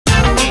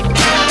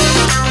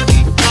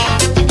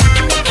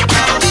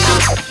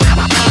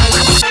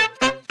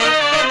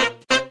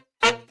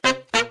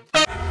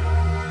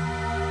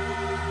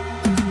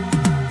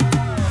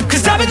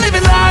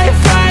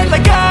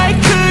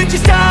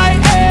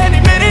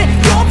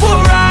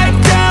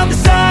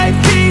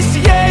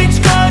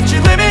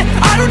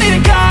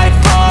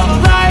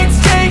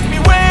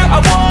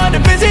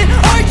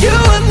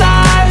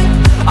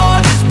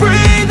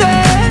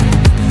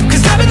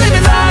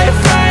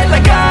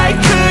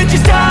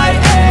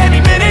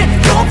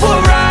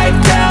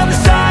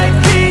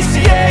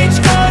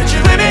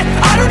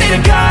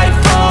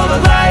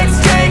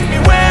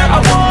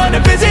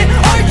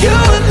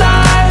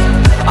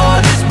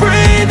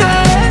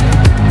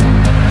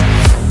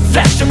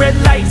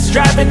lights,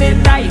 driving at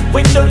night,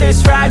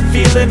 windowless ride,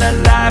 feeling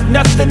alive.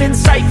 Nothing in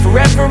sight,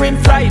 forever in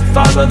flight.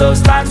 Follow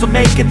those lines, we'll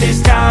make it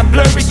this time.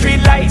 Blurry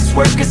street lights,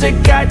 work as a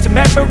guide to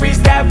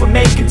memories that we're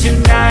making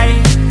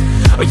tonight.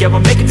 Oh yeah,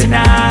 we'll make it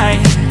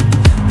tonight.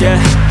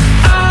 Yeah.